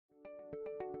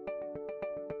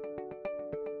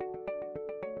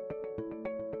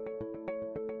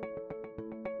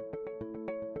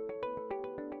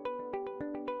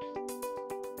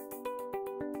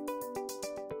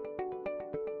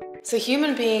So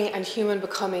Human Being and Human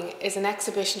Becoming is an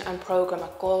exhibition and programme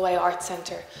at Galway Arts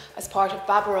Centre as part of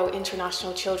Baboró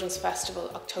International Children's Festival,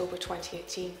 October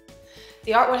 2018.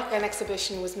 The artwork and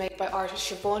exhibition was made by artist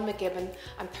Siobhan McGibbon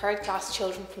and third-class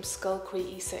children from Scoil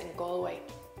Chroí Íosa in Galway.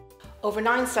 Over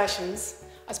 9 sessions,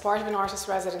 as part of an artist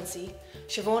residency,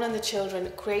 Siobhan and the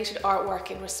children created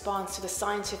artwork in response to the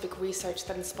scientific research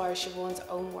that inspires Siobhan's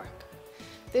own work.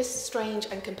 This strange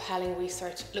and compelling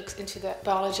research looks into the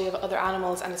biology of other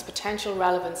animals and its potential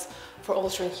relevance for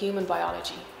altering human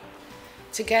biology.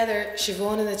 Together,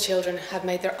 Siobhan and the children have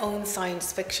made their own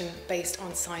science fiction based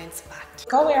on science fact.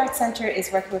 Galway Arts Centre is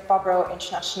working with Baboró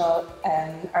International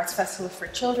Arts Festival for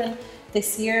children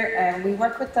this year. We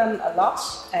work with them a lot.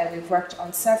 We've worked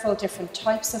on several different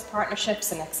types of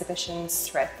partnerships and exhibitions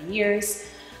throughout the years.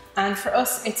 And for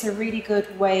us, it's a really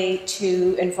good way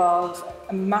to involve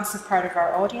a massive part of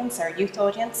our audience, our youth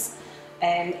audience,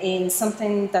 in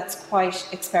something that's quite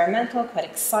experimental, quite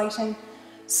exciting.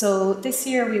 So this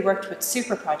year we worked with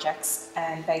super projects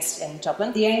based in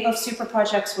Dublin. The aim of super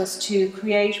projects was to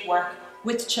create work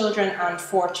with children and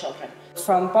for children.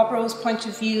 From Baboró's point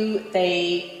of view,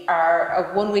 they are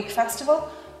a one-week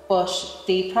festival, but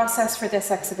the process for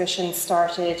this exhibition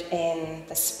started in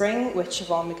the spring with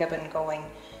Siobhan McGibbon going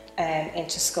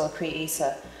into Scoil Chroí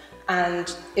Íosa.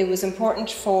 And it was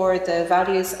important for the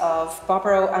values of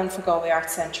Baboró and for Galway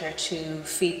Arts Centre to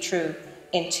feed through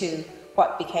into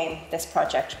what became this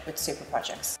project with super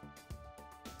projects.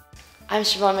 I'm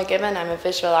Siobhan McGibbon. I'm a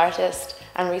visual artist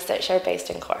and researcher based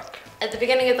in Cork. At the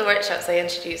beginning of the workshops, I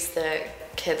introduced the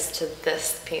kids to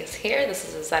this piece here. This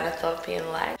is a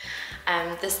Xenothiopian leg.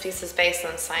 This piece is based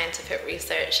on scientific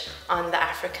research on the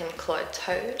African clawed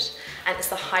toad, and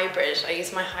it's a hybrid. I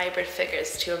use my hybrid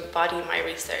figures to embody my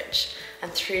research,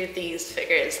 and through these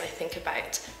figures I think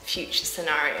about future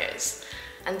scenarios.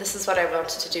 And this is what I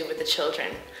wanted to do with the children.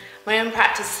 My own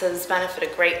practice has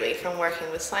benefited greatly from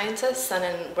working with scientists, and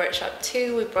in workshop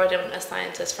 2 we brought in a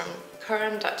scientist from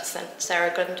Curran, Dr.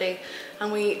 Sarah Gundy,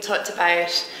 and we talked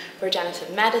about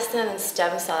regenerative medicine and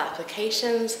stem cell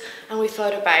applications, and we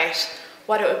thought about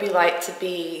what it would be like to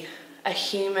be a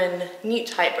human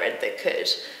newt hybrid that could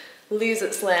lose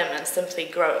its limb and simply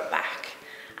grow it back,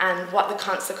 and what the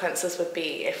consequences would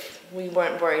be if we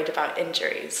weren't worried about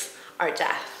injuries or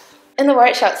death. In the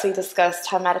workshops we discussed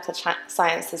how medical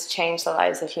science has changed the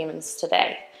lives of humans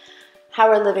today, how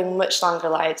we're living much longer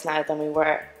lives now than we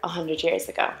were 100 years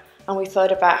ago. And we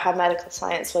thought about how medical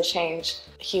science will change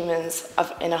humans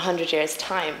in 100 years'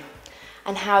 time,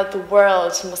 and how the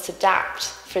world must adapt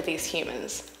for these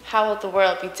humans. How will the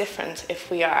world be different if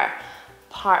we are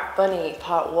part bunny,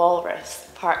 part walrus,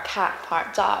 part cat,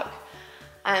 part dog?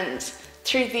 And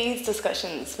through these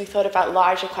discussions, we thought about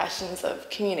larger questions of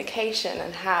communication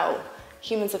and how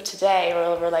humans of today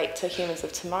will relate to humans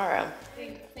of tomorrow.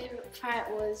 My favourite part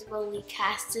was when we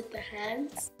casted the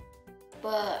hands,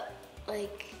 but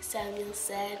like Samuel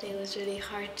said, it was really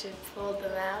hard to pull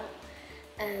them out,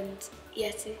 and you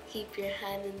had to keep your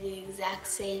hand in the exact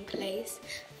same place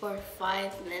for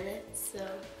 5 minutes, so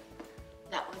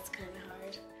that was kind of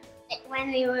hard.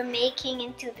 When we were making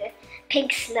into the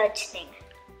pink sludge thing.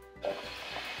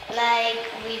 Like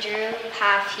we drew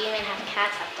half human, half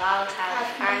cats, half dogs,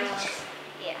 half animals.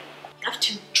 Yeah. You have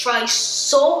to try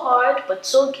so hard but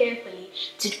so carefully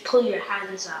to pull your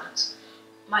hands out.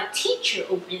 My teacher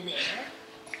over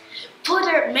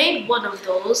there made one of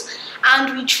those,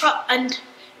 and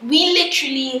we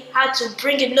literally had to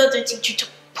bring another teacher to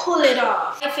pull it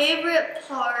off. My favorite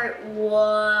part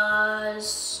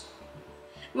was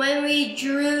when we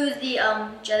drew the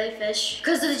jellyfish,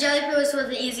 because the jellyfish was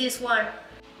the easiest one.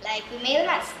 Like we made them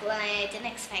at school, and I didn't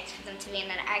expect for them to be in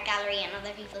an art gallery and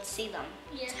other people to see them,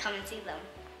 to come and see them.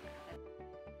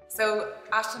 So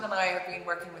Ashton and I have been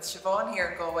working with Siobhan here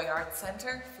in Galway Arts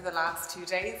Centre for the last 2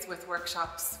 days with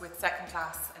workshops with 2nd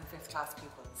class and 5th class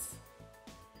pupils.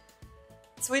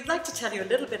 So we'd like to tell you a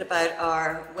little bit about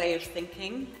our way of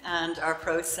thinking and our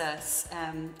process.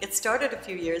 It started a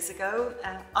few years ago.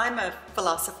 I'm a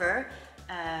philosopher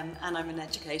and I'm an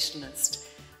educationalist.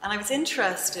 And I was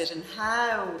interested in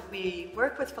how we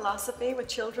work with philosophy with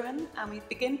children, and we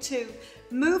begin to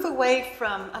move away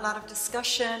from a lot of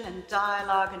discussion and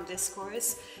dialogue and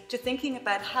discourse to thinking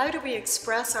about how do we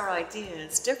express our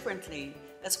ideas differently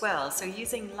as well. So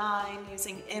using line,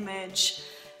 using image,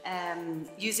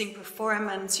 using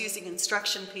performance, using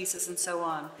instruction pieces and so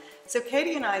on. So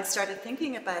Katie and I started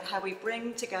thinking about how we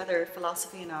bring together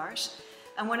philosophy and art.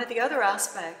 And one of the other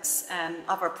aspects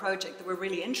of our project that we're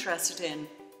really interested in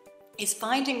is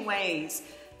finding ways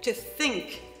to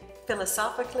think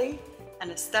philosophically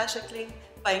and aesthetically,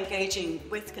 by engaging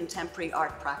with contemporary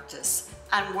art practice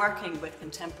and working with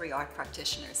contemporary art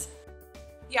practitioners.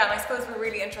 Yeah, and I suppose we're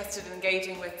really interested in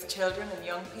engaging with children and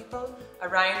young people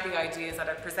around the ideas that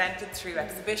are presented through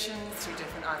exhibitions, through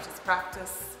different artist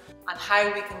practice, and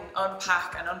how we can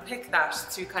unpack and unpick that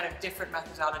through kind of different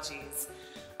methodologies.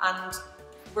 And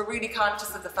we're really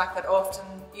conscious of the fact that often,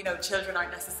 you know, children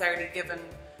aren't necessarily given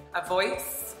a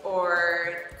voice,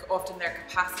 or often their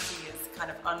capacity is kind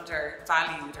of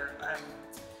undervalued or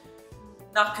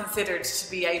not considered to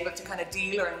be able to kind of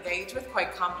deal or engage with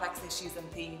quite complex issues and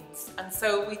themes. And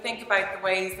so we think about the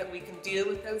ways that we can deal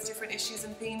with those different issues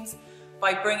and themes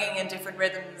by bringing in different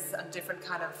rhythms and different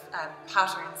kind of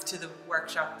patterns to the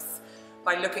workshops,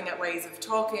 by looking at ways of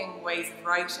talking, ways of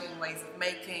writing, ways of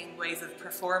making, ways of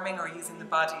performing or using the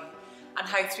body, and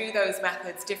how through those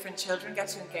methods different children get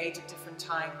to engage at different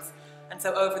times. And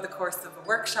so over the course of a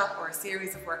workshop or a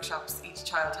series of workshops, each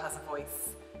child has a voice.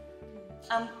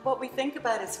 And what we think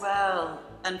about as well,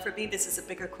 and for me this is a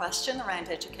bigger question around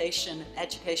education,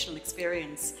 educational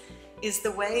experience, is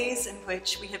the ways in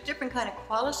which we have different kind of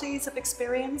qualities of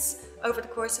experience over the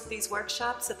course of these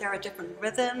workshops, that there are different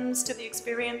rhythms to the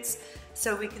experience.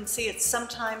 So we can see it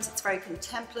sometimes it's very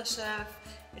contemplative,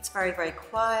 it's very, very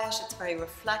quiet, it's very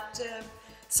reflective,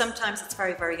 sometimes it's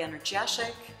very, very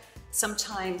energetic,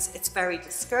 sometimes it's very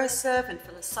discursive and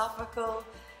philosophical,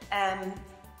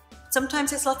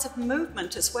 sometimes there's lots of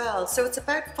movement as well. So it's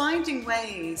about finding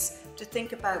ways to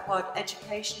think about what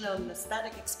educational and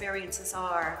aesthetic experiences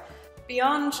are,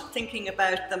 beyond thinking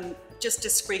about them just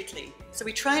discretely. So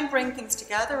we try and bring things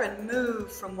together and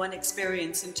move from one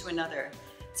experience into another.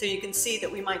 So you can see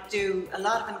that we might do a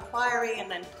lot of inquiry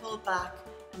and then pull back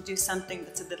and do something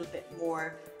that's a little bit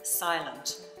more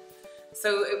silent.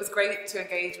 So it was great to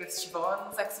engage with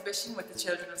Siobhan's exhibition with the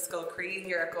children of Scoil Chroí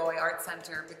here at Galway Arts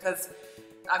Centre, because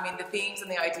I mean the themes and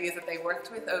the ideas that they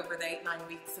worked with over the 8-9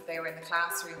 weeks that they were in the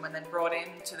classroom and then brought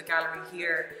into the gallery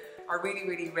here are really,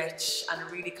 really rich, and a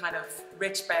really kind of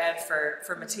rich bed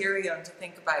for material to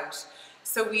think about.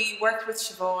 So we worked with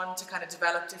Siobhan to kind of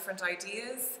develop different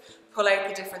ideas, pull out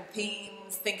the different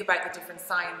themes, think about the different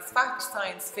science fact,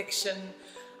 science fiction,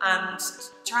 and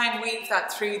try and weave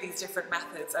that through these different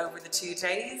methods over the 2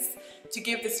 days to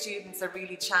give the students a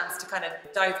really chance to kind of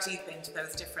dive deep into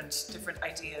those different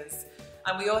ideas.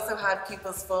 And we also had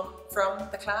pupils from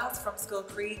the class, from Scoil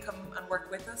Chroí, come and work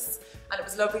with us, and it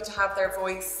was lovely to have their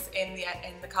voice in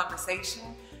the conversation,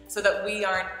 so that we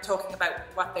aren't talking about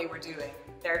what they were doing,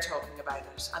 they're talking about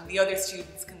it, and the other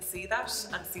students can see that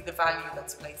and see the value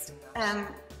that's placed in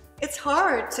that. It's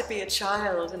hard to be a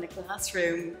child in a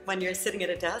classroom when you're sitting at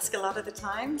a desk a lot of the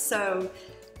time, so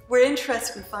we're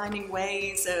interested in finding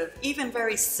ways of, even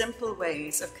very simple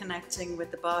ways of connecting with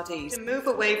the body, to move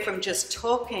away from just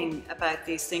talking about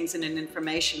these things in an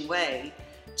information way,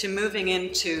 to moving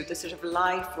into the sort of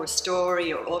life or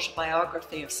story or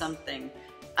autobiography of something.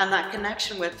 And that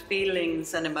connection with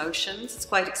feelings and emotions, it's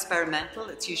quite experimental,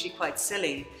 it's usually quite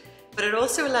silly, but it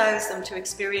also allows them to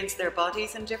experience their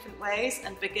bodies in different ways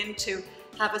and begin to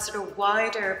have a sort of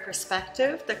wider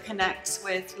perspective that connects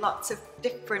with lots of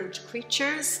different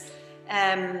creatures,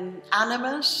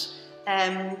 animate,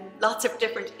 lots of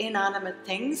different inanimate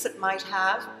things that might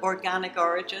have organic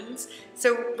origins.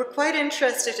 So we're quite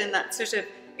interested in that sort of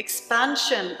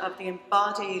expansion of the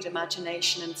embodied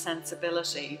imagination and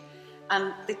sensibility,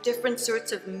 and the different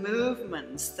sorts of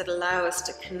movements that allow us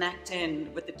to connect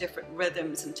in with the different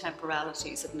rhythms and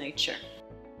temporalities of nature.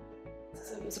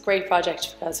 So it was a great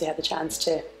project because we had the chance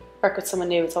to work with someone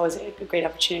new. It's always a great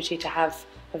opportunity to have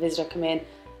a visitor come in,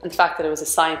 and the fact that it was a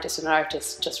scientist and an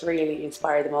artist just really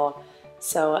inspired them all.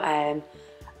 So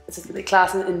the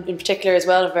class in particular as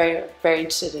well are very, very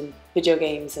interested in video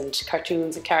games and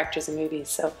cartoons and characters and movies.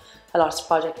 So a lot of the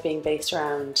project being based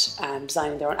around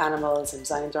designing their own animals and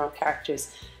designing their own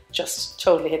characters just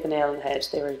totally hit the nail on the head.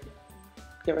 They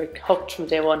were hooked from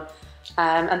day one.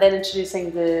 And then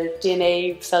introducing the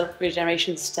DNA, cell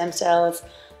regeneration, stem cells,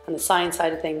 and the science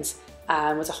side of things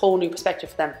was a whole new perspective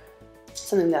for them.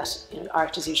 Something that, you know,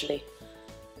 art is usually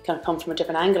kind of come from a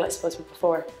different angle, I suppose, from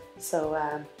before. So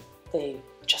they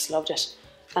just loved it.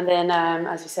 And then,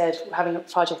 as you said, having a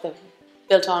project that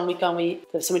built on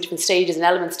week, there's so many different stages and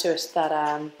elements to it that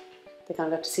they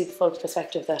kind of got to see the full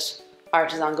perspective that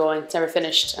art is ongoing, it's never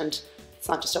finished, and it's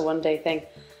not just a one-day thing.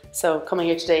 So coming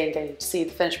here today and getting to see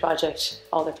the finished project,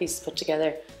 all their pieces put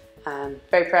together,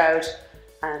 very proud,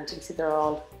 and you can see they're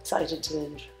all excited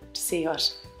to see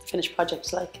what the finished project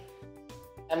is like.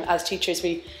 As teachers,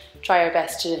 we try our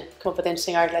best to come up with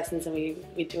interesting art lessons, and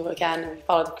we do what we can and we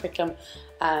follow the curriculum,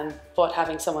 but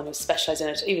having someone who's specialised in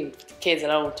it, even kids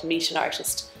alone, to meet an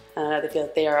artist, they feel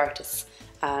that they are artists,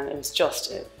 It was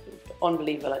just an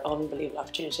unbelievable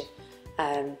opportunity.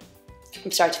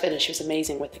 From start to finish, it was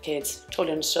amazing with the kids,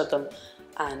 totally understood them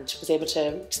and was able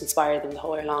to inspire them the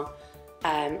whole way along.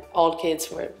 All kids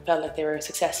felt like they were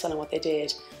successful in what they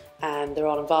did, and they're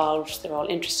all involved, they're all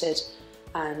interested,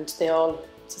 and they all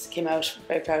just came out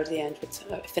very proud at the end with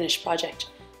a finished project.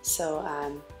 So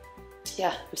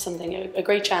yeah, it was a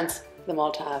great chance for them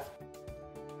all to have.